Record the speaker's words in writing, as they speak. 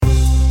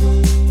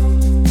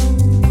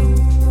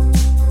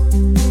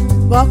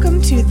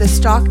Welcome to the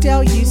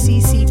Stockdale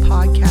UCC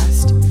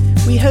podcast.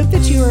 We hope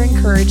that you are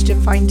encouraged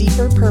and find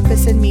deeper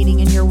purpose and meaning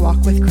in your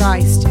walk with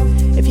Christ.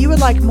 If you would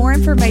like more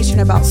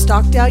information about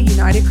Stockdale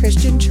United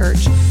Christian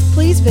Church,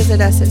 please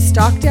visit us at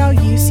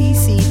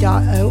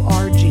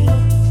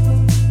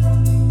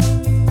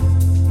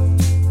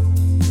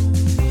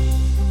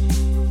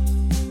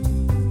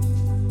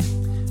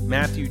stockdaleucc.org.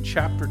 Matthew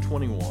chapter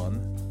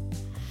 21,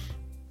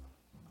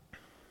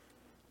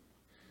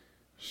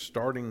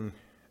 starting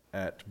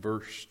at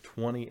verse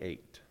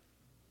 28.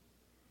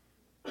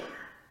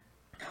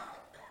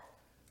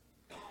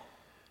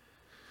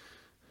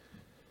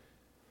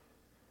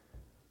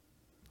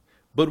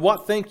 But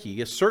what think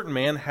ye? A certain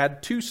man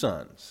had 2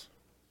 sons.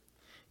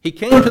 He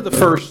came to the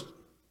first.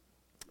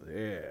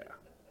 Yeah,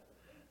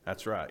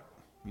 that's right.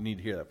 You need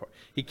to hear that part.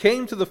 He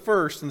came to the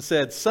first and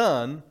said,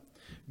 Son,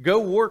 go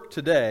work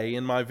today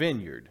in my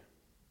vineyard.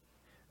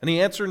 And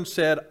he answered and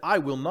said, I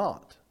will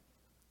not.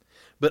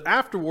 But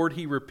afterward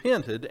he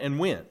repented and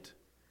went.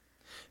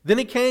 Then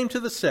he came to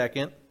the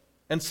second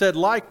and said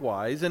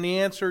likewise. And he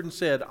answered and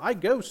said, I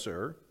go,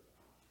 sir,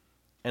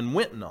 and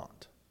went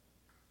not.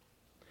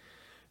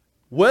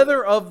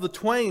 Whether of the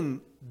twain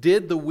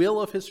did the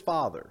will of his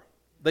father?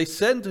 They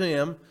said unto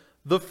him,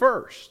 the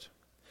first.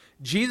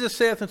 Jesus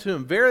saith unto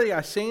him, Verily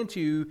I say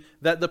unto you,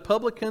 that the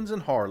publicans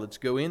and harlots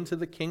go into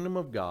the kingdom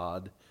of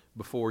God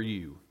before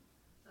you.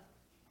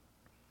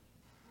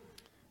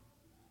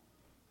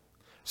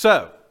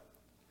 So,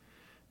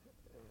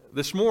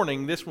 this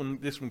morning, this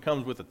one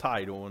comes with a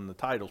title, and the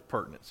title's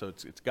pertinent, so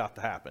it's got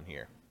to happen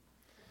here.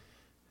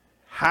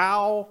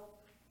 How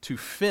to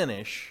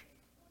finish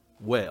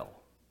well.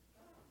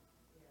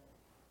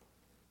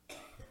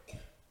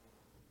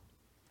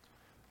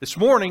 This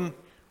morning,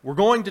 we're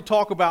going to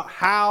talk about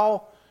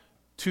how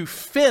to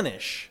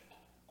finish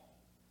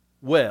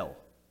well.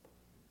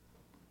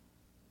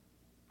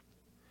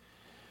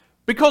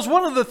 Because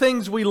one of the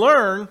things we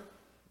learn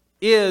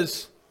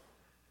is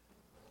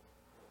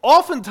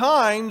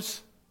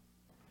oftentimes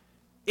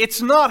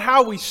it's not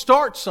how we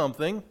start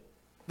something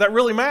that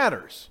really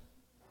matters.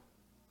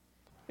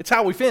 It's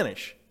how we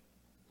finish.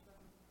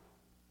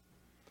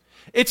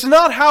 It's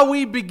not how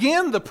we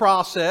begin the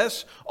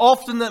process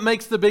often that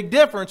makes the big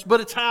difference,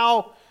 but it's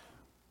how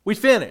we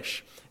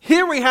finish.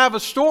 Here we have a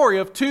story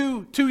of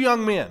two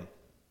young men.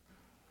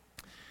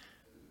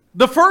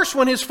 The first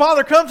one, his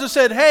father comes and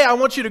said, hey, I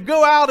want you to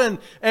go out and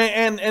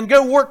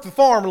go work the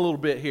farm a little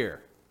bit here.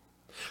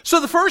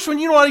 So the first one,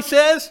 you know what he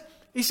says?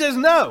 He says,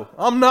 no,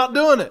 I'm not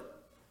doing it.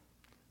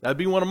 That'd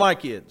be one of my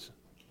kids.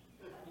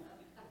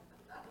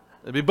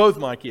 That'd be both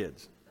my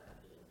kids.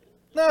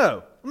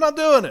 No, I'm not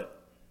doing it.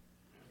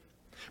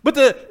 But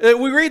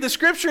we read the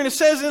scripture and it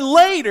says, and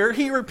later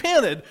he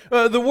repented.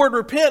 The word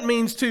repent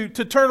means to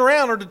turn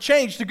around or to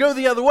change, to go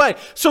the other way.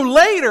 So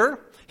later,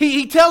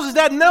 he tells his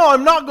dad, no,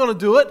 I'm not going to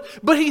do it.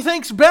 But he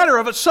thinks better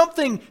of it.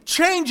 Something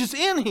changes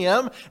in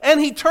him and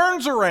he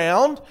turns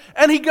around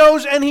and he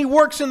goes and he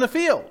works in the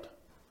field.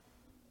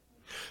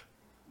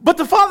 But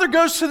the father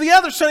goes to the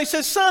other son. He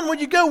says, son,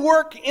 would you go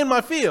work in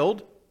my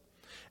field?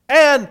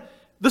 And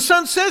the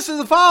son says to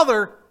the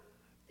father,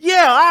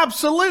 yeah,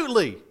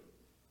 absolutely.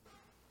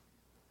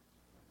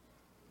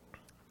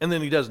 And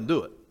then he doesn't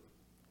do it.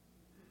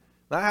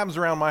 That happens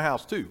around my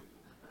house too.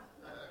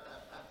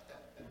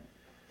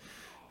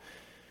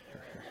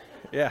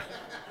 Yeah.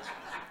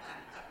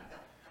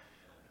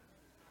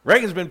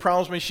 Reagan's been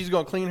promising me she's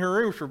going to clean her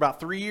room for about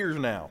 3 years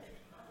now.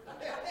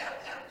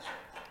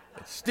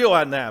 It still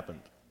hadn't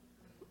happened.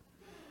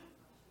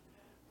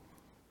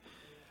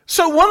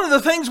 So one of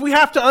the things we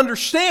have to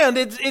understand,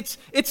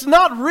 it's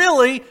not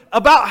really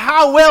about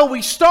how well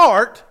we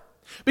start.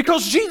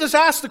 Because Jesus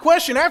asked the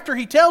question after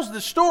he tells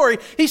this story,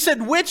 he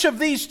said, which of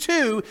these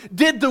 2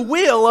 did the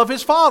will of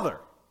his father?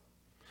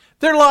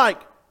 They're like,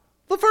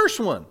 the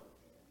first one.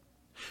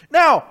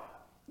 Now,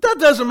 that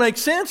doesn't make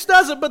sense,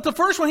 does it? But the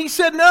first one, he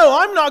said, no,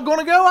 I'm not going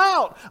to go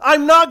out.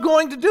 I'm not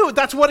going to do it.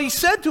 That's what he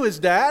said to his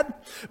dad.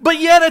 But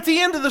yet at the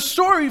end of the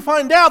story, we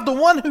find out the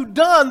one who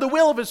done the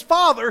will of his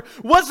father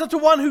wasn't the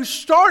one who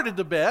started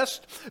the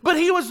best, but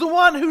he was the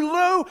one who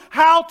knew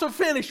how to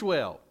finish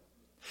well.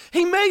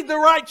 He made the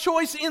right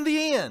choice in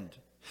the end.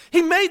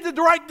 He made the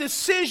right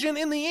decision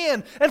in the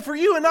end. And for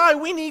you and I,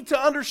 we need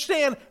to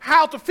understand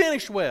how to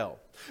finish well.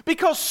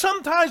 Because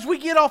sometimes we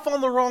get off on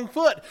the wrong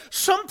foot.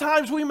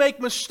 Sometimes we make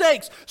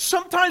mistakes.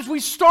 Sometimes we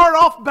start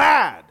off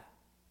bad.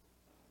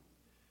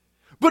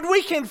 But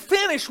we can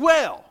finish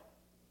well.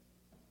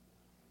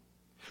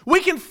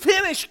 We can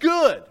finish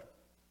good.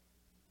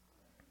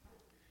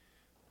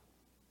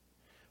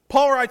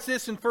 Paul writes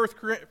this in 1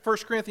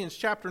 Corinthians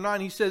chapter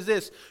 9. He says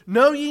this,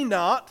 know ye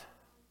not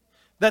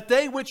that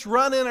they which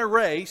run in a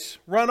race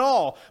run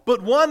all,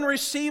 but one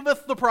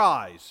receiveth the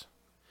prize.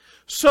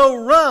 So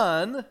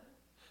run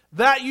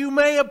that you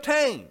may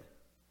obtain.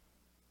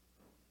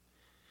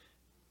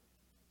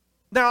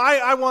 Now,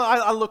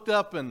 I looked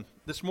up, and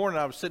this morning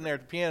I was sitting there at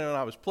the piano and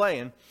I was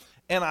playing,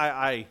 and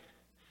I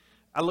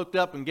looked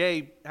up and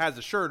Gabe has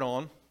a shirt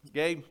on.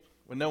 Gabe,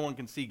 when no one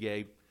can see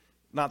Gabe.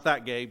 Not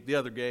that Gabe, the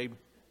other Gabe.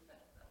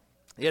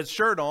 He has a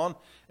shirt on.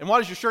 And what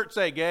does your shirt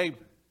say, Gabe?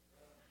 It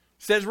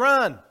says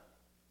run.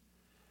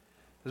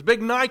 There's a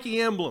big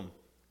Nike emblem.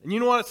 And you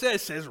know what it says?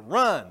 It says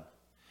run.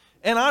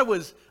 And I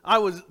was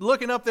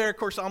looking up there. Of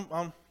course,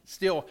 I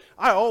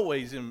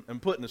always am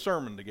putting a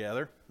sermon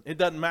together. It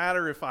doesn't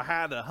matter if I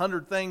had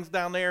 100 things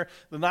down there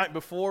the night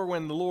before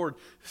when the Lord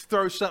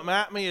throws something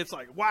at me. It's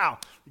like, wow,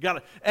 you got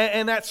to.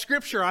 And that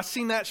scripture, I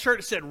seen that shirt,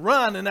 it said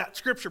run, and that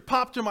scripture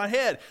popped in my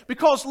head.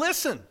 Because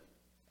listen,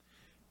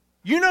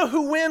 you know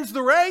who wins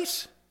the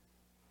race?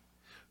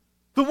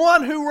 The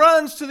one who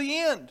runs to the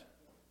end.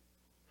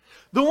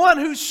 The one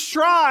who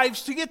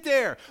strives to get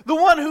there. The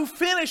one who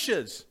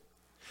finishes.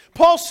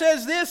 Paul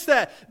says this,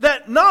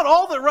 that not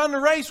all that run the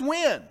race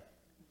win.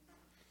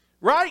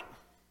 Right?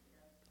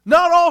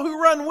 Not all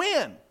who run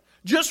win.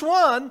 Just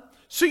one.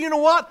 So you know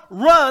what?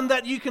 Run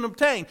that you can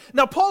obtain.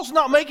 Now, Paul's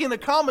not making a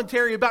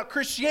commentary about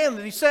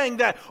Christianity saying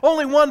that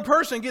only one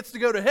person gets to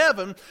go to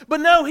heaven.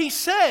 But no, he's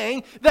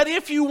saying that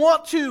if you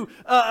want to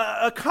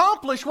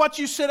accomplish what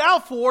you set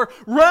out for,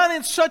 run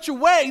in such a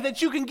way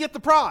that you can get the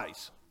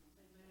prize.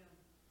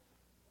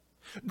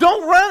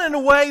 Don't run in a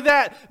way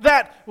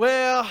that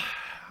well,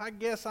 I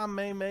guess I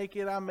may make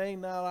it, I may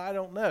not, I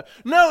don't know.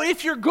 No,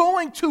 if you're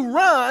going to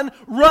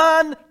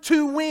run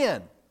to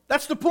win.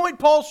 That's the point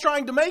Paul's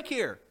trying to make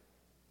here.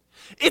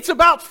 It's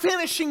about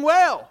finishing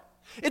well.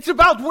 It's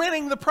about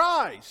winning the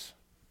prize.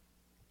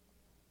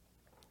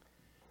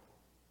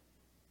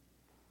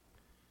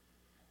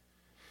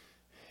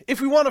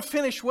 If we want to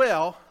finish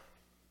well,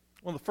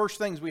 one of the first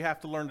things we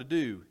have to learn to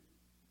do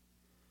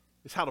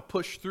is how to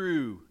push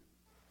through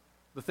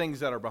the things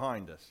that are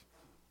behind us.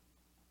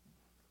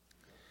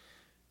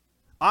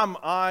 I'm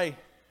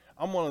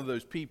one of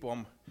those people.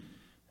 I'm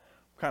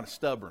kind of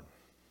stubborn.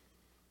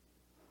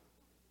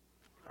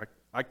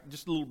 I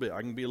just a little bit. I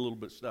can be a little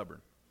bit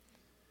stubborn.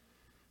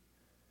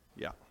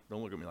 Yeah,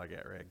 don't look at me like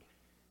that, Reg.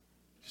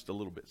 Just a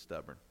little bit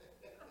stubborn.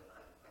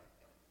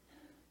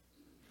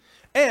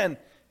 And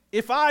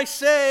if I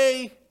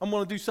say I'm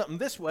going to do something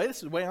this way, this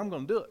is the way I'm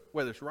going to do it.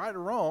 Whether it's right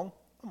or wrong,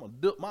 I'm going to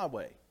do it my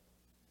way.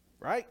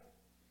 Right?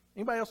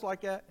 Anybody else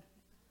like that?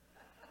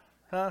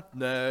 Huh?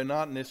 No,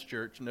 not in this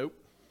church. Nope.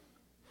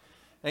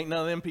 Ain't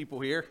none of them people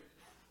here.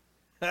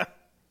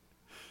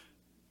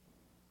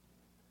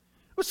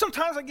 But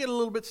sometimes I get a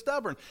little bit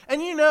stubborn. And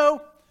you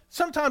know,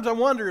 sometimes I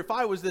wonder if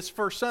I was this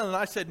first son and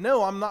I said,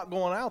 no, I'm not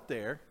going out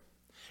there.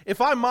 If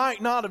I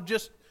might not have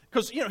just,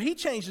 because, you know, he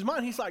changed his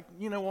mind. He's like,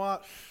 you know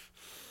what?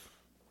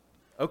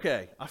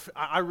 Okay,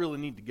 I really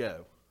need to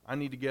go. I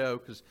need to go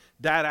because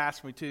Dad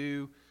asked me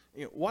to.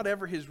 You know,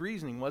 whatever his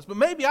reasoning was. But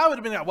maybe I would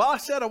have been like, well, I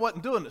said I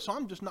wasn't doing it, so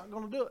I'm just not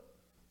going to do it.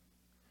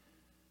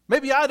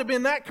 Maybe I'd have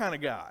been that kind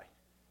of guy.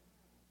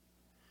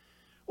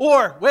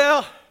 Or,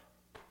 well,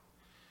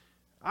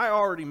 I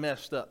already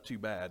messed up too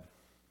bad.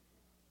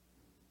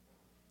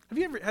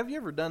 Have you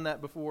ever done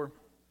that before?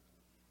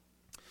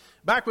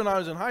 Back when I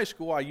was in high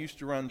school, I used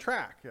to run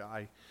track.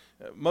 I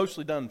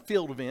mostly done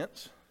field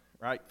events,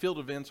 right? Field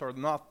events are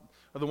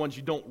the ones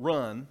you don't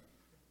run.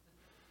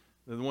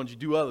 They're the ones you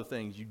do other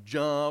things. You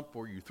jump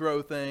or you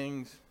throw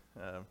things.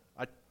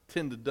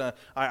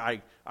 I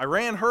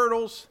ran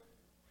hurdles,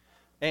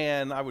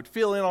 and I would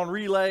fill in on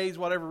relays,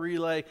 whatever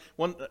relay.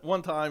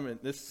 One time, and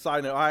this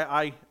side note,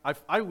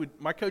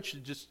 my coach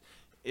would just,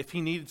 if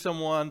he needed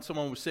someone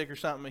was sick or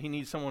something, he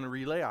needed someone to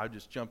relay, I would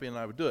just jump in and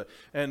I would do it.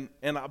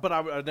 But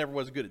I never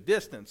was good at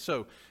distance.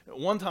 So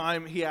one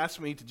time he asked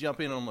me to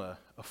jump in on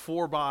a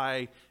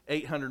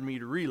 4x800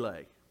 meter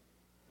relay.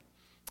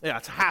 Yeah,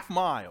 it's a half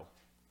mile.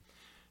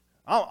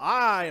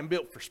 I am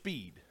built for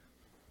speed.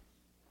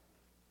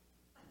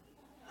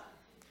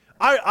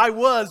 I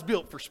was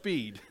built for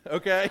speed,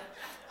 okay?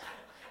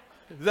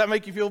 Does that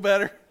make you feel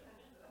better?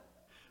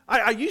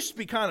 I used to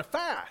be kind of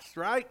fast,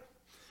 right?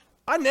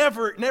 I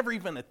never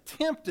even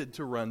attempted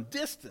to run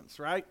distance,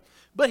 right?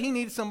 But he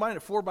needed somebody in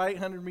a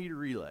 4x800 meter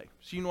relay.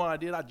 So you know what I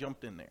did? I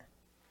jumped in there.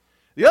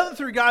 The other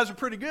three guys were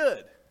pretty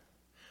good.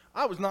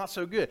 I was not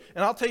so good.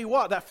 And I'll tell you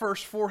what, that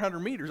first 400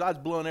 meters, I was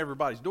blowing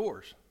everybody's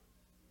doors.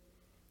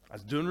 I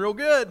was doing real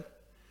good.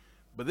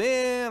 But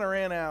then I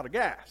ran out of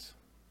gas.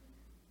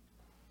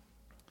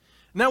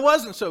 And that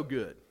wasn't so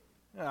good.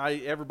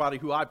 Everybody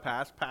who I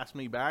passed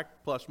me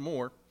back, plus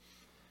more.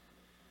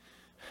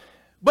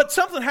 But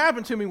something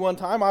happened to me one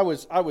time. I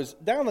was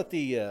down at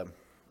the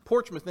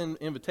Portsmouth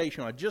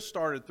Invitational. I just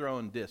started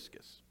throwing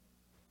discus.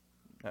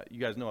 You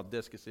guys know what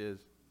discus is?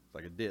 It's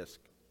like a disc.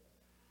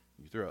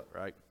 You throw it,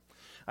 right?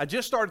 I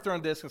just started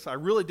throwing discus. I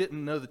really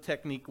didn't know the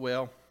technique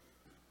well.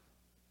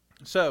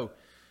 So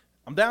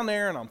I'm down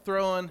there and I'm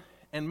throwing.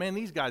 And man,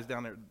 these guys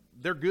down there,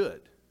 they're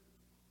good.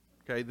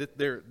 Okay,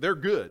 they're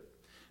good.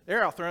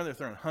 They're out throwing, they're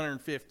throwing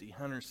 150,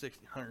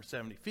 160,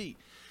 170 feet.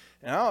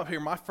 And I'm up here,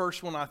 my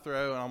first one I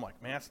throw, and I'm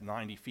like, man, that's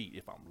 90 feet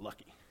if I'm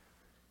lucky.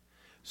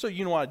 So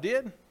you know what I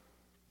did?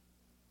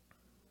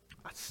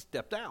 I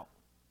stepped out.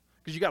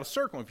 Because you got a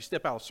circle. If you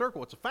step out of the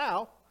circle, it's a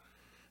foul.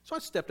 So I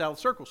stepped out of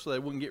the circle so they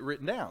wouldn't get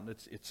written down.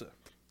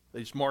 They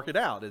just mark it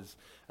out as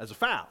a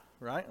foul,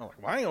 right? I'm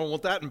like, well, I don't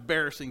want that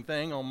embarrassing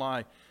thing on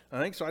my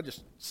thing, so I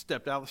just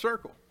stepped out of the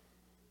circle.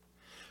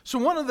 So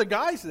one of the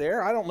guys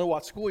there, I don't know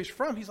what school he's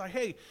from, he's like,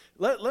 hey,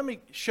 let me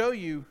show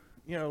you,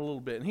 a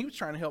little bit. And he was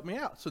trying to help me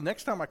out. So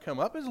next time I come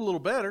up, it's a little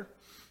better.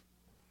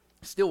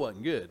 Still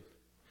wasn't good.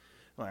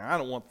 Like, I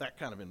don't want that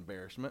kind of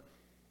embarrassment.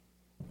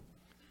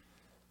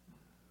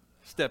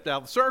 Stepped out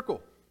of the circle.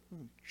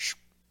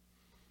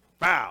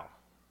 Bow.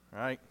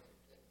 Right?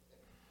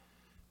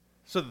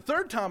 So the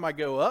third time I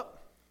go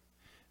up,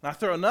 and I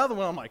throw another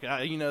one, I'm like,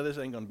 this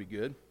ain't going to be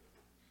good.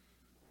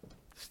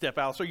 Step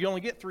out. So you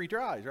only get 3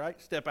 tries, right?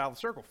 Step out of the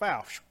circle.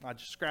 Foul. I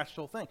just scratched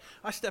the whole thing.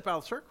 I step out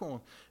of the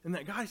circle, and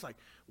that guy's like,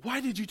 why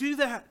did you do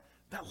that?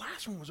 That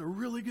last one was a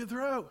really good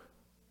throw. I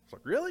was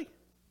like, really?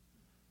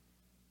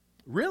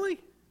 Really?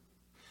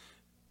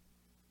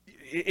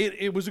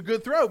 It was a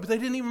good throw, but they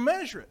didn't even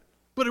measure it.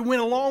 But it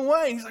went a long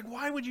way. He's like,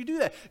 why would you do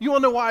that? You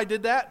want to know why I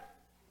did that?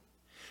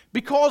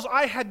 Because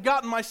I had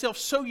gotten myself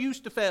so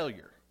used to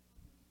failure.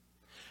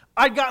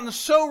 I'd gotten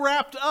so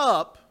wrapped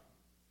up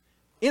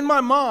in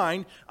my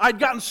mind, I'd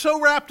gotten so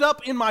wrapped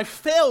up in my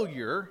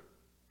failure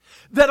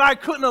that I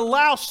couldn't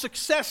allow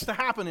success to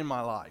happen in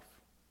my life.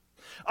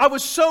 I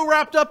was so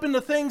wrapped up in the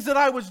things that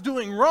I was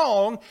doing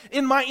wrong,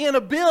 in my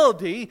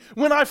inability,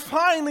 when I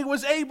finally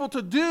was able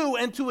to do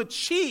and to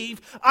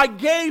achieve, I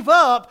gave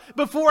up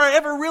before I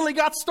ever really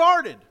got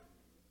started.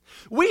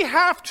 We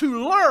have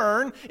to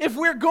learn, if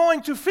we're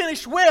going to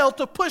finish well,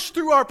 to push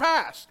through our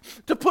past,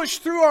 to push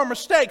through our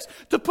mistakes,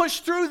 to push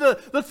through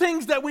the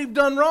things that we've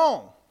done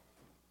wrong.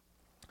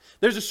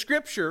 There's a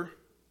scripture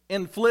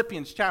in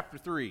Philippians chapter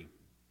 3.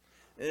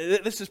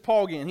 This is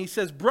Paul again. He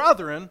says,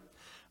 brethren,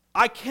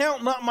 I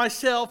count not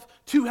myself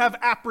to have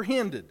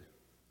apprehended,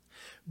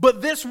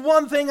 but this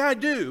one thing I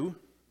do,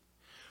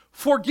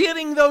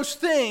 forgetting those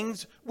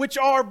things which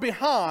are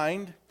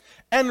behind,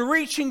 and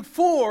reaching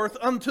forth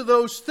unto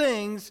those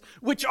things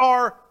which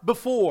are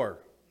before.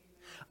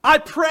 I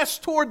press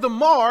toward the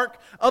mark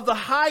of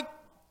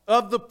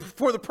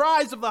for the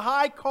prize of the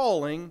high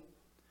calling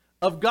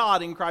of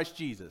God in Christ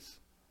Jesus.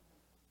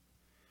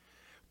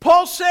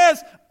 Paul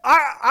says,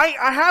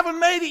 I haven't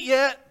made it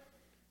yet.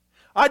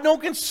 I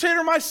don't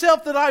consider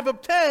myself that I've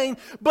obtained,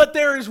 but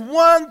there is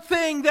one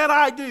thing that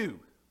I do.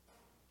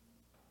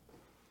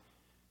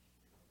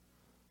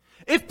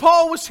 If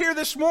Paul was here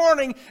this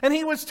morning and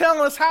he was telling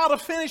us how to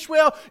finish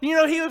well,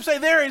 he would say,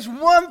 there is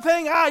one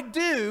thing I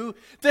do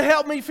to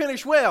help me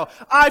finish well.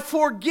 I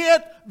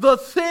forget the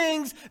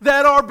things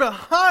that are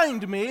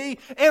behind me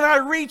and I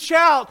reach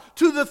out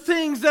to the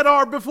things that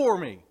are before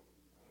me.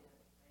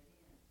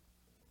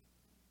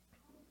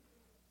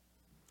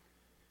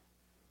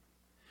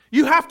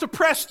 You have to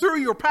press through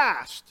your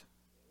past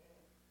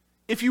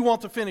if you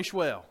want to finish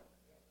well.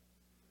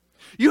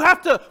 You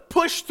have to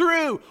push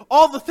through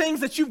all the things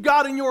that you've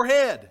got in your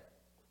head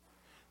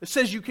that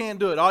says you can't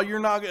do it. Oh, you're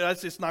not.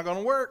 It's not going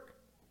to work.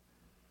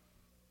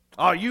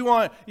 Oh, you're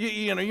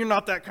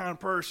not that kind of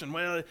person.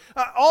 Well,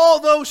 all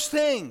those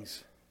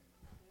things.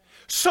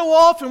 So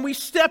often we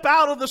step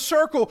out of the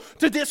circle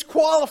to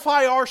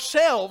disqualify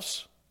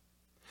ourselves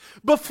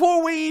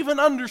before we even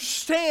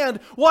understand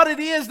what it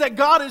is that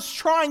God is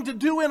trying to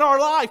do in our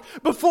life.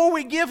 Before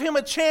we give Him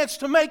a chance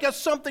to make us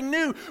something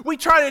new, we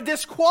try to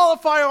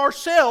disqualify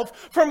ourselves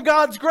from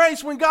God's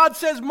grace when God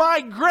says,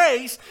 my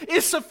grace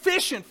is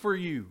sufficient for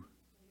you.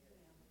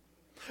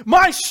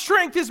 My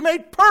strength is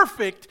made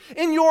perfect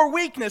in your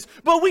weakness.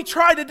 But we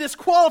try to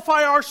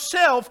disqualify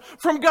ourselves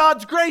from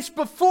God's grace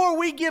before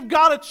we give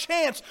God a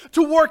chance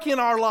to work in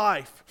our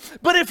life.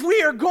 But if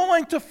we are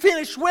going to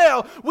finish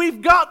well,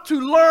 we've got to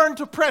learn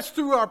to press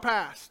through our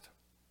past.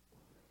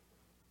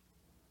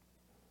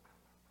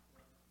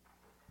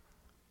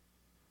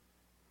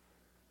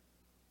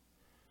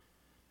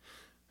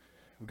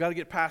 We've got to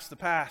get past the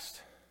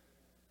past.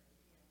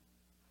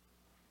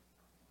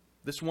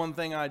 This one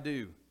thing I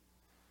do.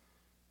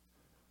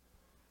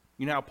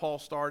 You know how Paul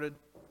started?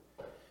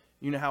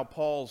 You know how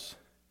Paul's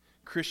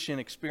Christian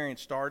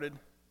experience started?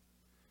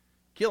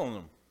 Killing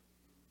them.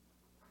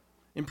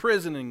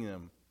 Imprisoning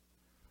them.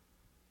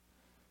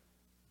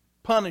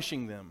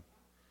 Punishing them.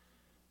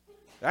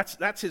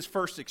 That's his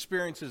first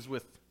experiences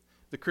with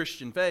the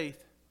Christian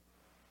faith.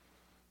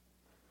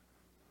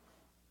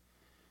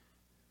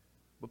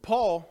 But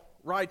Paul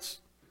writes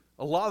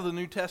a lot of the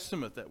New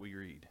Testament that we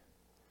read.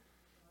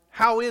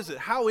 How is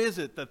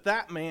it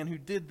that man who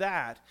did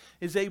that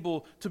is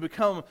able to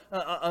become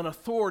an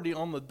authority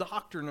on the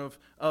doctrine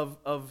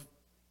of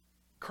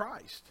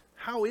Christ?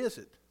 How is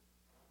it?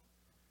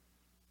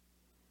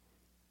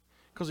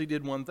 Because he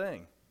did one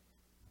thing.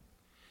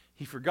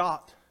 He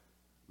forgot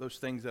those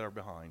things that are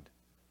behind.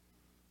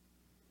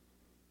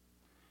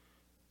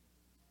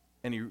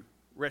 And he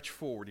reached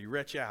forward, he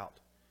reached out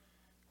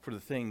for the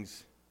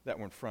things that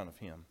were in front of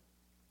him.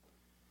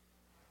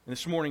 And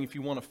this morning, if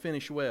you want to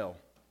finish well,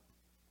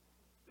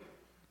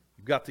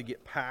 you've got to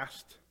get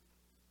past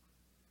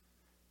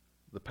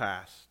the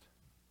past.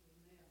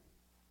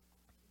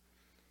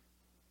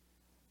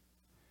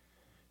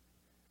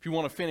 If you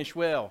want to finish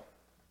well,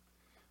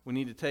 we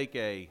need to take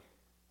a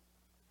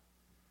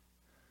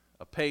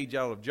page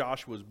out of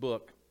Joshua's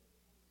book,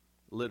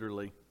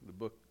 literally, the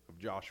book of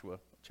Joshua,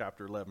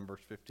 chapter 11,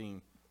 verse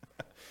 15.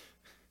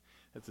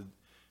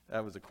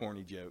 That was a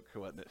corny joke,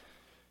 wasn't it?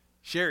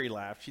 Sherry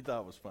laughed. She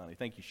thought it was funny.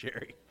 Thank you,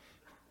 Sherry.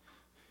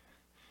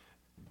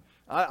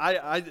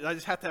 I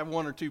just have to have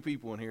one or two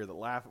people in here that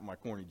laugh at my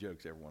corny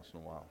jokes every once in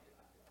a while.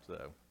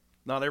 So,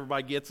 not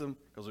everybody gets them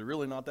because they're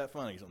really not that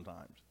funny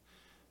sometimes.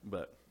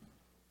 But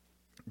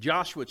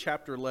Joshua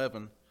chapter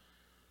 11,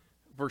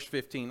 verse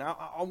 15.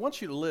 I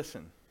want you to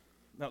listen.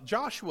 Now,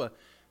 Joshua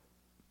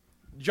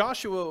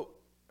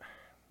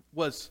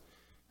was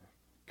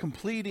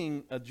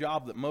completing a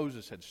job that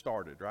Moses had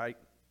started, right?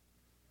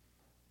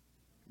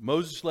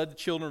 Moses led the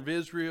children of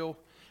Israel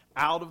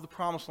out of the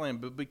promised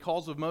land, but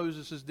because of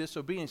Moses'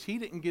 disobedience, he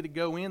didn't get to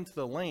go into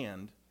the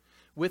land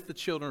with the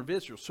children of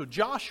Israel. So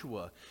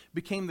Joshua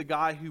became the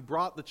guy who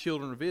brought the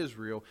children of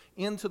Israel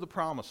into the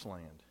promised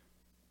land.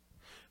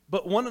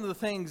 But one of the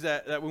things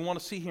that we want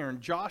to see here in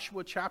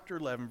Joshua chapter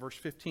 11, verse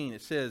 15,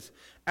 it says,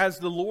 "As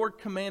the Lord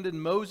commanded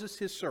Moses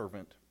his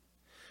servant,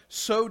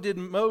 so did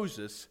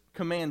Moses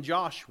command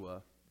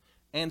Joshua,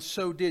 and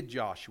so did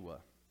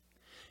Joshua.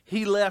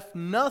 He left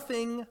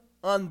nothing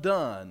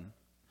undone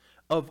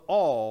of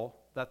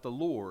all that the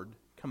Lord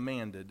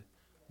commanded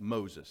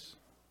Moses."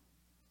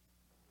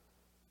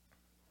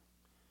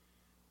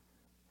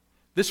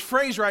 This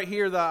phrase right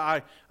here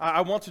that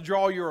I want to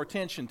draw your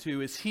attention to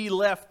is, he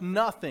left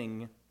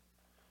nothing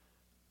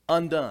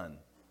undone.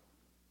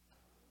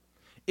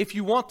 If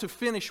you want to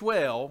finish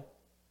well,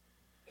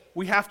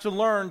 we have to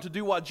learn to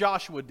do what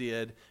Joshua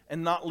did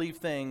and not leave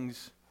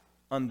things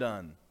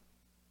undone.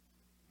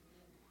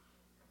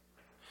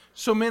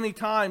 So many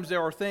times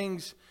there are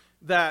things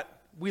that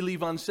we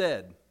leave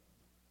unsaid.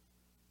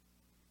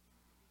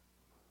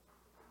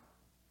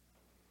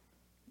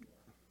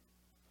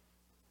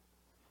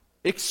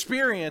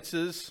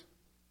 Experiences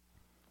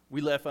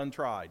we left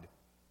untried.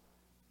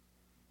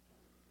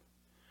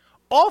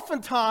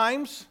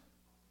 Oftentimes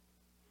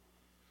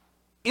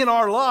in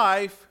our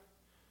life,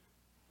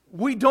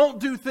 we don't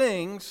do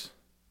things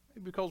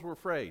because we're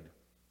afraid.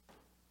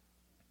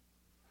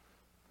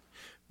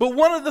 But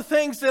one of the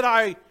things that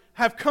I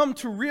have come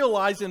to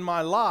realize in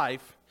my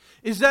life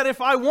is that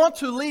if I want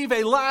to leave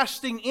a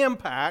lasting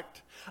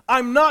impact,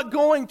 I'm not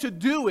going to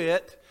do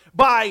it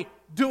by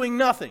doing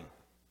nothing.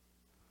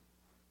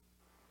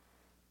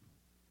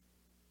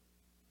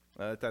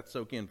 Let that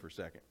soak in for a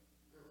second.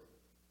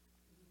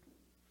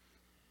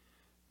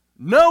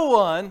 No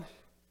one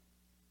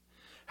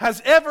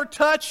has ever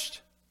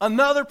touched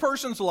another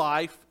person's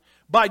life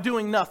by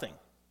doing nothing.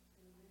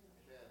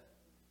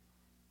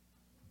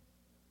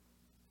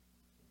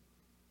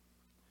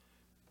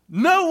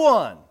 No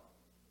one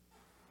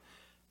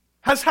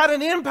has had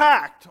an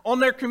impact on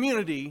their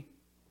community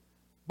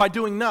by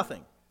doing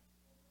nothing.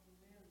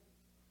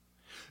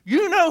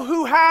 You know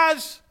who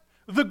has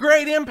the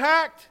great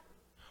impact?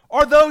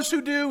 Are those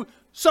who do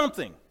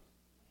something.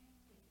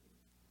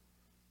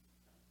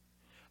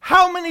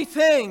 How many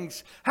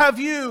things have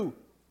you,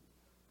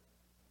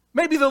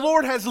 maybe the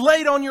Lord has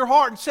laid on your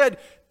heart and said,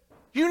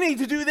 you need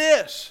to do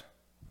this,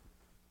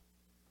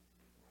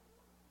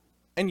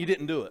 and you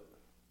didn't do it?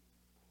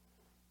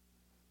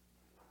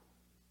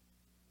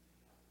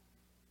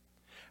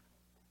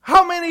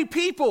 How many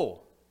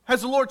people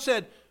has the Lord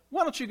said,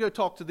 why don't you go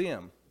talk to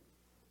them?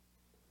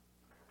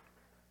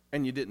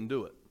 And you didn't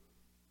do it.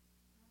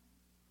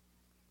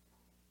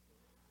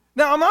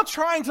 Now, I'm not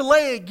trying to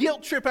lay a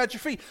guilt trip at your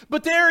feet,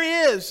 but there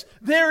is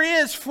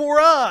for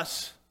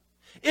us,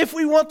 if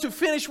we want to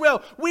finish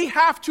well, we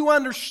have to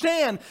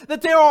understand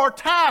that there are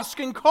tasks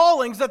and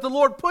callings that the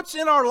Lord puts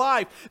in our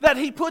life, that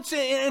He puts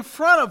in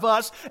front of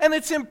us, and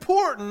it's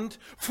important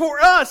for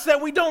us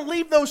that we don't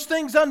leave those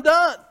things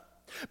undone.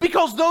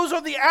 Because those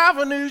are the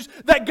avenues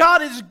that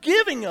God is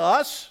giving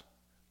us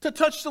to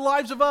touch the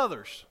lives of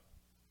others.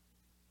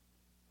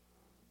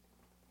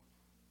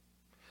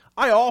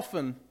 I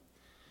often,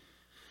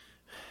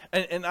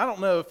 and I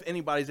don't know if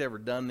anybody's ever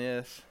done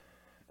this,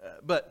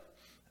 but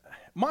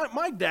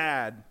my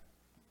dad,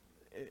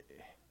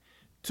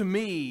 to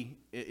me,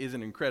 is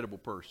an incredible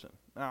person.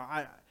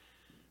 Now,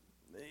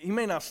 he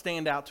may not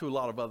stand out to a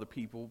lot of other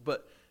people,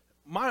 but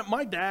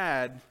my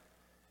dad,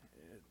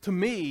 to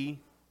me,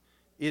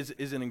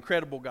 is an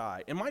incredible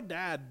guy. And my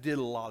dad did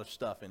a lot of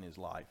stuff in his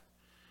life.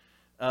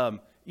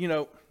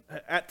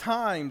 At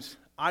times,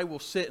 I will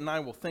sit and I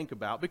will think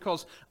about,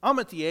 because I'm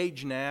at the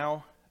age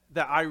now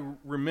that I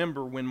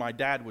remember when my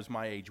dad was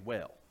my age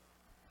well.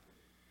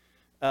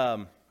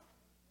 I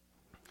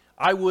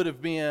would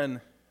have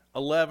been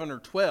 11 or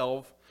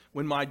 12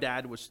 when my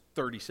dad was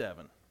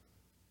 37.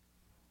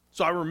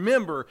 So I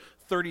remember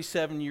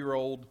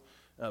 37-year-old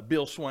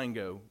Bill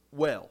Swango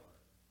well.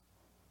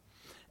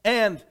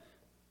 And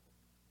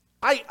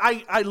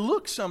I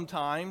look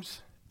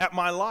sometimes at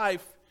my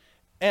life,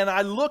 and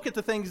I look at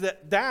the things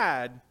that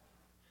Dad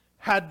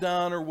had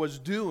done or was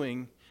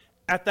doing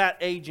at that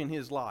age in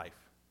his life.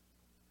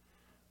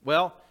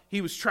 Well,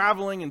 he was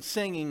traveling and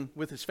singing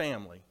with his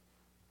family.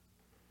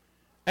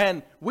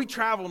 And we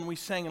traveled and we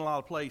sang in a lot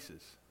of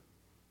places.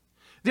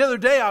 The other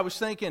day I was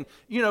thinking,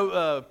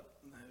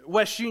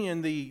 West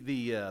Union,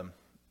 the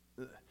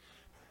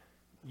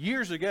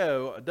years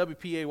ago,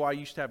 WPAY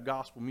used to have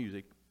gospel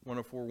music,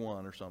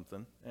 104.1 or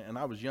something, and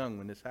I was young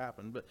when this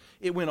happened, but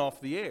it went off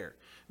the air.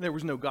 There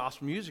was no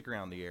gospel music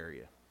around the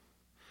area.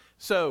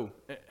 So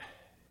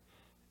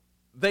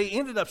they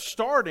ended up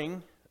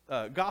starting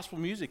a gospel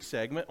music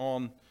segment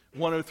on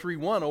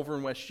 103.1 over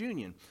in West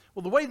Union.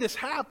 Well, the way this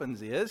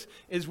happens is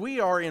we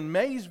are in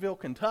Maysville,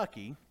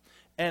 Kentucky,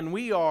 and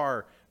we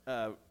are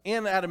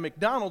in at a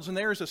McDonald's, and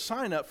there's a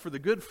sign up for the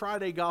Good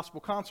Friday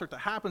Gospel Concert that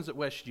happens at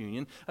West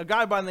Union. A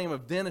guy by the name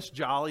of Dennis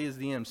Jolly is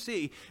the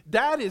MC.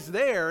 Dad is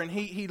there, and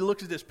he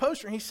looks at this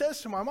poster, and he says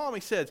to my mom,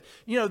 he says,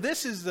 you know,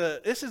 this is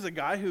a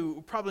guy who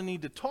we probably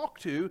need to talk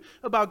to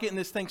about getting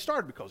this thing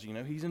started because, you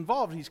know, he's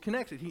involved, he's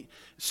connected.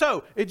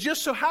 So it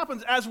just so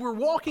happens as we're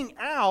walking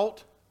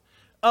out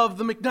of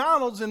the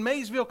McDonald's in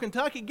Maysville,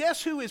 Kentucky,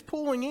 guess who is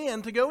pulling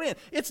in to go in?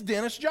 It's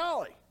Dennis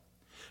Jolly.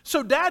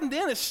 So Dad and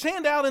Dennis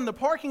stand out in the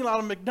parking lot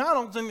of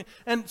McDonald's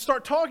and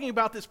start talking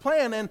about this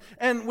plan.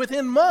 And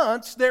within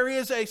months, there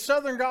is a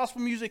Southern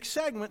gospel music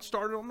segment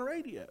started on the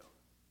radio.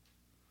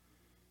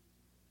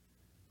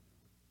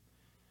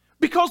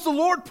 Because the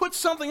Lord put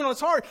something on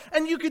his heart.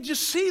 And you could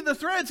just see the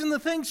threads and the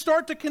things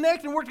start to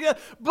connect and work together.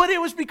 But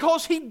it was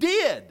because he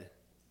did.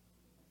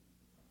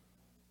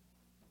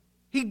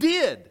 He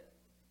did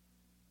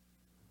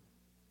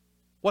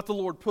what the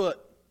Lord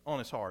put on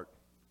his heart.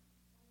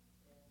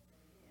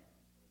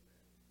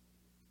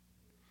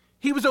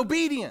 He was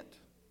obedient.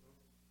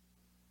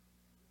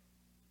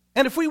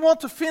 And if we want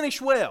to finish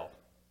well,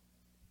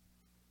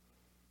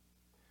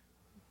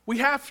 we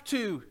have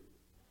to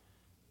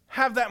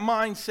have that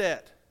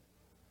mindset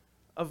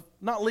of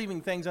not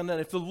leaving things undone.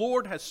 If the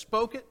Lord has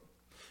spoken,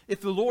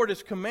 if the Lord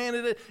has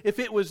commanded it, if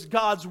it was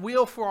God's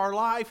will for our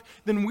life,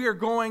 then we are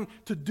going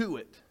to do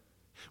it.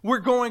 We're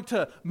going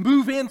to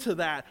move into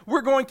that.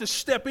 We're going to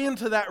step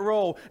into that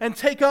role and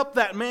take up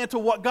that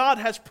mantle, what God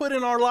has put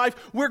in our life.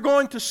 We're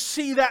going to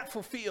see that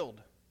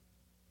fulfilled.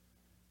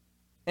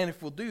 And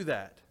if we'll do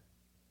that,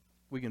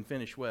 we can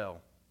finish well.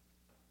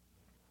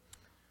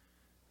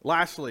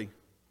 Lastly,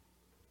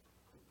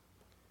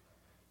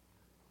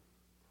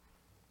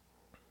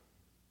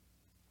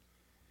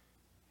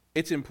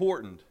 it's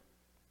important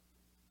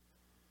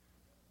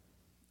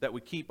that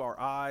we keep our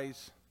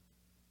eyes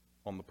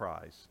on the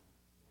prize.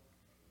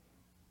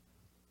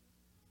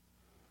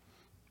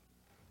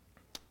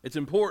 It's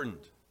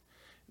important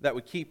that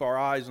we keep our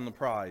eyes on the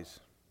prize.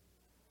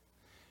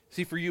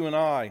 See, for you and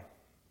I,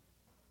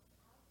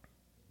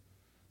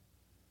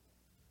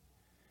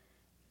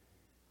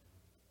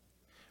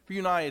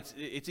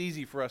 it's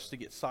easy for us to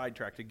get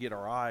sidetracked, to get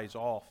our eyes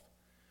off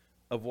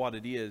of what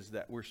it is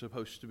that we're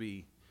supposed to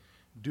be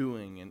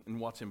doing and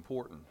what's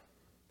important.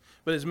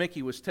 But as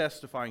Mickey was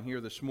testifying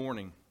here this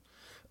morning,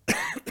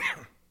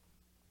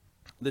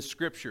 this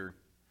scripture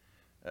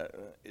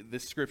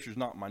is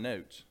not in my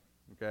notes.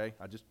 Okay,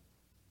 I just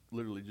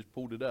literally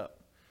pulled it up.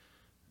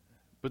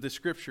 But this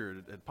scripture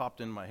had popped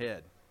in my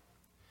head.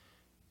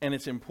 And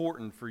it's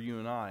important for you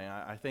and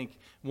I. I think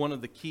one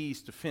of the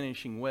keys to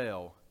finishing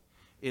well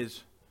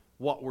is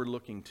what we're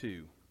looking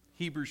to.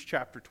 Hebrews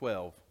chapter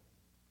 12,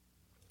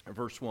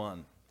 verse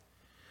 1.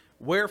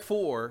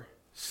 Wherefore,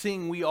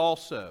 seeing we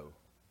also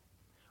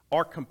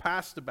are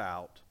compassed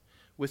about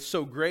with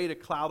so great a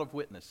cloud of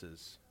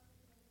witnesses,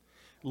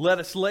 let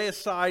us lay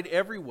aside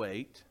every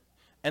weight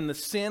and the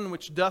sin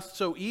which doth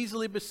so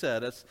easily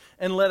beset us,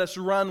 and let us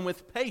run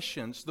with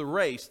patience the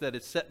race that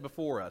is set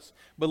before us.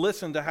 But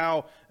listen to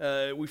how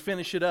we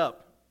finish it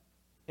up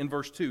in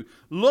verse 2.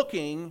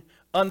 Looking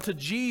unto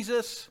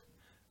Jesus,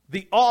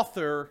 the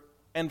author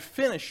and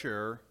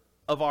finisher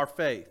of our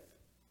faith,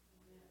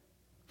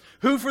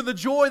 who for the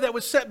joy that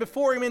was set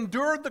before him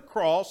endured the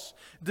cross,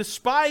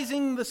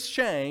 despising the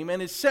shame,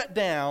 and is set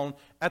down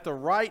at the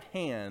right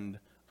hand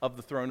of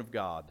the throne of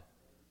God.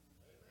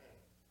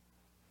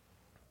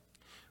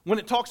 When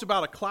it talks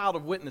about a cloud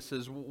of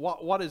witnesses,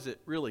 what is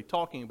it really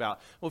talking about?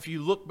 Well, if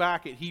you look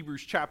back at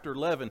Hebrews chapter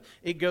 11,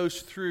 it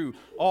goes through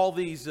all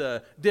these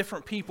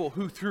different people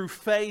who through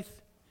faith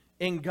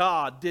in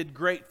God did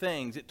great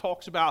things. It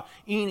talks about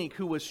Enoch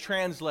who was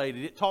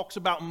translated. It talks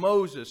about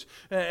Moses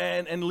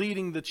and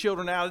leading the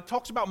children out. It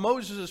talks about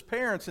Moses'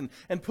 parents and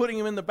putting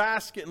him in the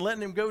basket and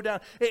letting him go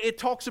down. It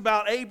talks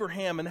about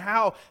Abraham and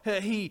how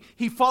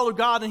he followed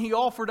God and he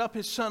offered up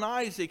his son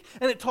Isaac.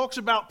 And it talks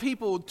about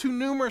people too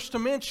numerous to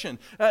mention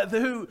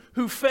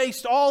who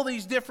faced all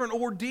these different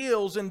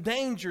ordeals and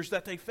dangers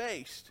that they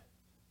faced.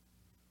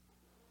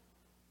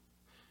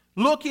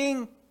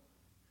 Looking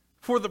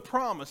for the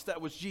promise that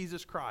was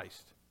Jesus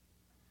Christ.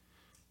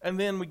 And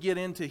then we get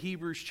into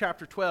Hebrews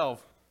chapter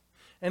 12,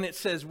 and it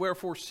says,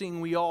 wherefore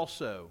seeing we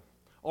also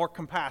are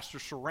compassed or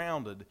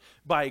surrounded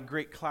by a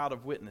great cloud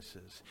of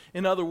witnesses.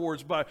 In other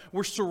words,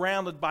 we're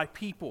surrounded by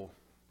people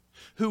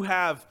who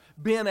have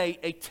been a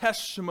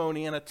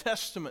testimony and a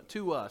testament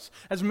to us.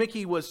 As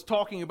Mickey was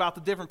talking about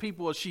the different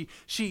people, as she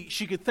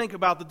could think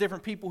about the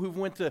different people who've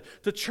went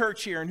to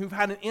church here and who've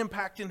had an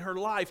impact in her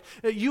life.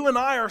 You and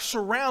I are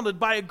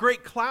surrounded by a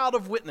great cloud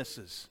of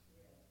witnesses.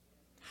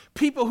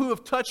 People who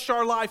have touched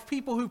our life,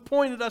 people who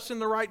pointed us in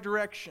the right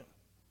direction.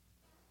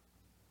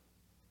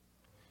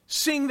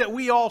 seeing that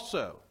we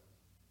also,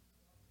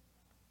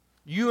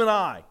 you and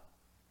I,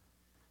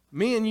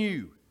 me and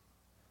you,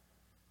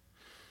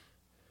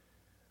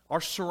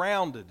 are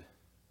surrounded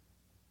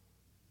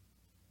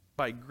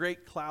by a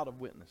great cloud of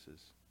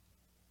witnesses.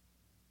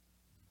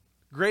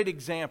 Great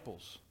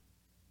examples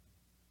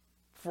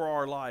for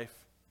our life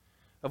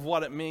of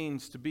what it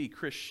means to be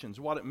Christians,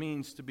 what it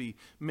means to be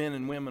men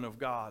and women of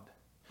God,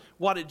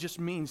 what it just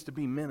means to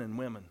be men and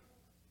women.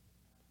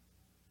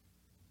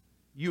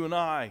 You and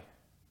I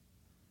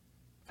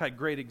have had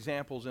great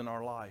examples in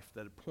our life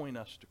that point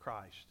us to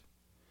Christ.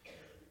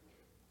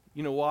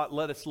 You know what?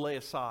 Let us lay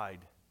aside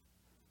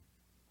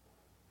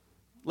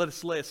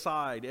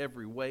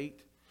every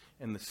weight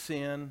and the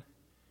sin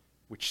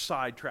which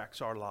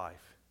sidetracks our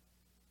life.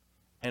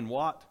 And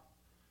what?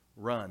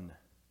 Run.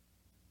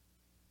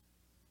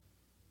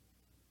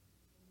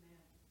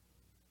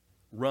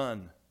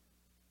 Run.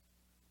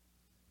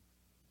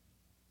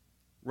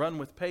 Run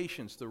with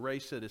patience the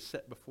race that is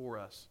set before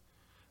us,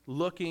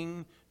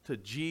 looking to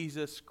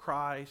Jesus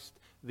Christ,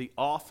 the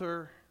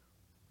author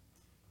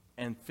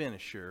and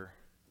finisher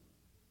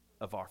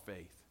of our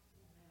faith.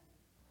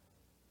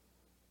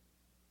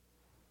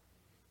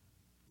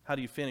 How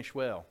do you finish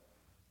well?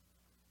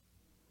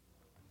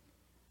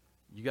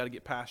 You got to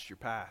get past your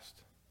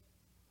past.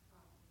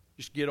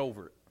 Just get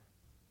over it.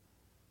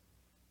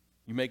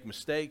 You make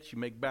mistakes, you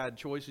make bad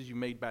choices, you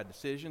made bad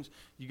decisions.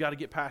 You got to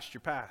get past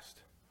your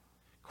past.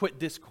 Quit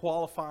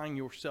disqualifying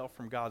yourself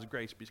from God's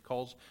grace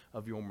because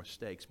of your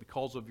mistakes,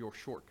 because of your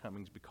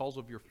shortcomings, because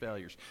of your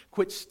failures.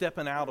 Quit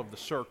stepping out of the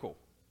circle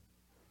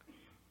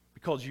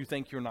because you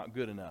think you're not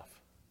good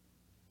enough.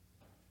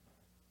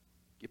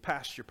 Get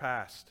past your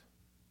past.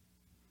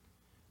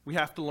 We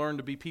have to learn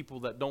to be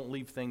people that don't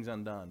leave things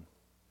undone.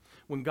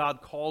 When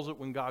God calls it,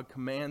 when God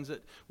commands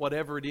it,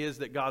 whatever it is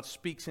that God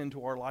speaks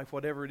into our life,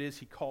 whatever it is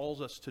He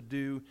calls us to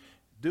do,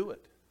 do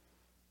it.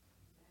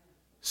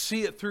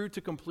 See it through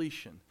to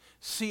completion.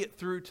 See it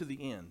through to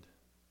the end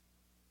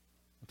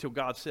until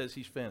God says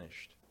He's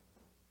finished.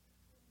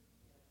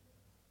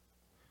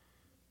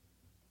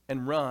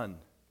 And run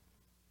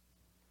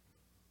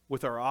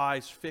with our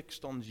eyes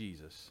fixed on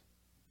Jesus.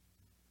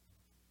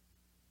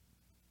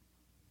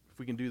 If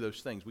we can do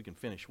those things, we can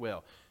finish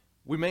well.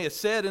 We may have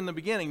said in the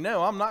beginning,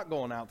 no, I'm not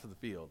going out to the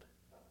field.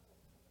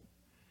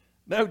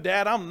 No,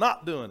 Dad, I'm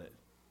not doing it.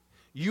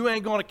 You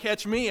ain't going to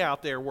catch me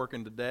out there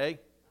working today.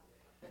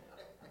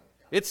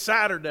 It's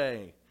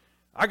Saturday.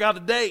 I got a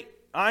date.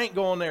 I ain't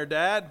going there,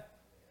 Dad.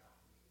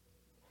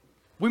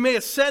 We may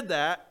have said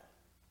that.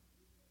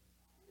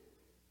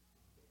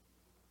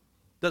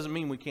 Doesn't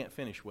mean we can't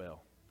finish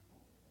well.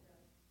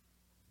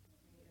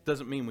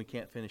 Doesn't mean we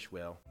can't finish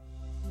well.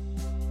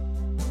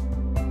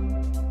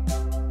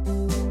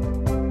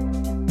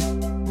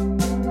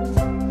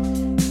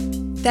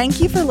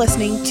 Thank you for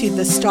listening to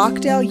the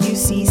Stockdale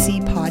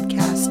UCC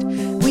podcast.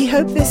 We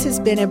hope this has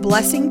been a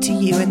blessing to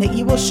you and that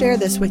you will share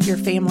this with your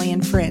family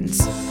and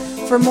friends.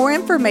 For more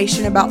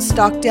information about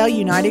Stockdale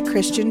United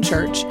Christian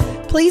Church,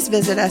 please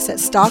visit us at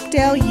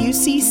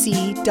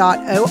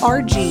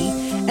stockdaleucc.org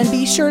and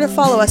be sure to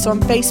follow us on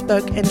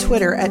Facebook and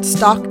Twitter at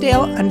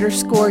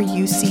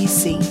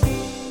Stockdale_UCC.